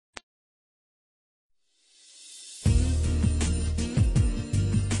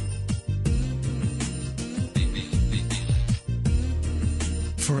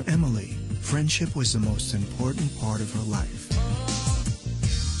Friendship was the most important part of her life.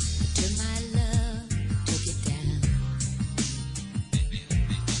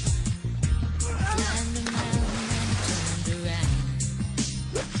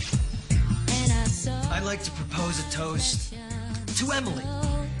 I'd like to propose a toast to Emily.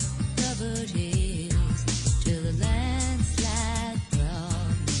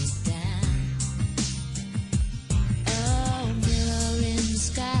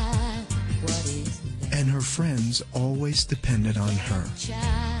 And her friends always depended on her.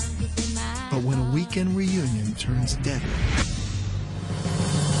 But when a weekend reunion turns deadly...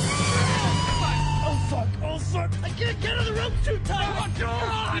 Oh, fuck! Oh, fuck! I can't get in the room too tight! Oh,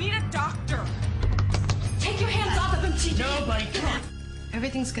 God! We need a doctor! Take your hands off of him, TJ! Nobody, come on!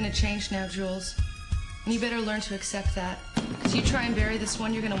 Everything's gonna change now, Jules. And you better learn to accept that. Because you try and bury this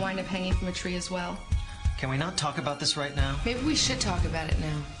one, you're gonna wind up hanging from a tree as well. Can we not talk about this right now? Maybe we should talk about it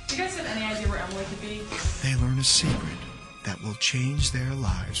now. Do you guys have any idea where Emily could be? They learn a secret that will change their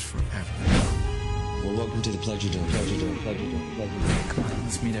lives forever. Well, welcome to the pleasure dome. Pleasure dome. Pleasure dome. Pleasure dome. Come on,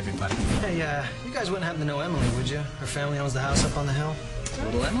 let's meet everybody. Hey, you guys wouldn't happen to know Emily, would you? Her family owns the house up on the hill.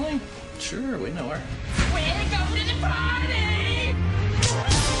 Little Emily? Sure, we know her. We're going to the party!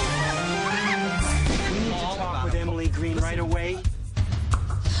 We need to talk with Emily Green right away.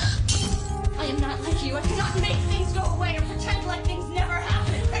 I am not like you. I cannot make things go away or pretend like things never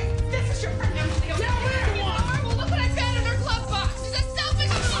happened. This is your friend, Emily. Tell me you are! Well, look what I found in her glove box. She's a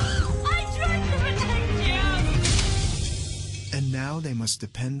selfish... I tried to protect you! And now they must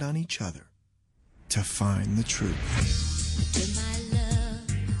depend on each other to find the truth.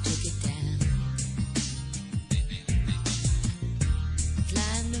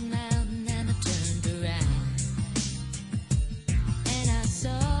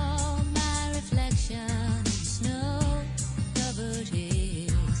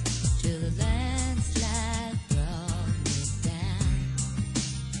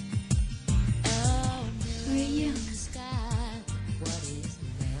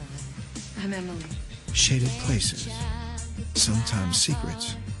 I'm Emily. Shaded places, sometimes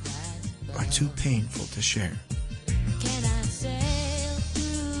secrets, are too painful to share. Can I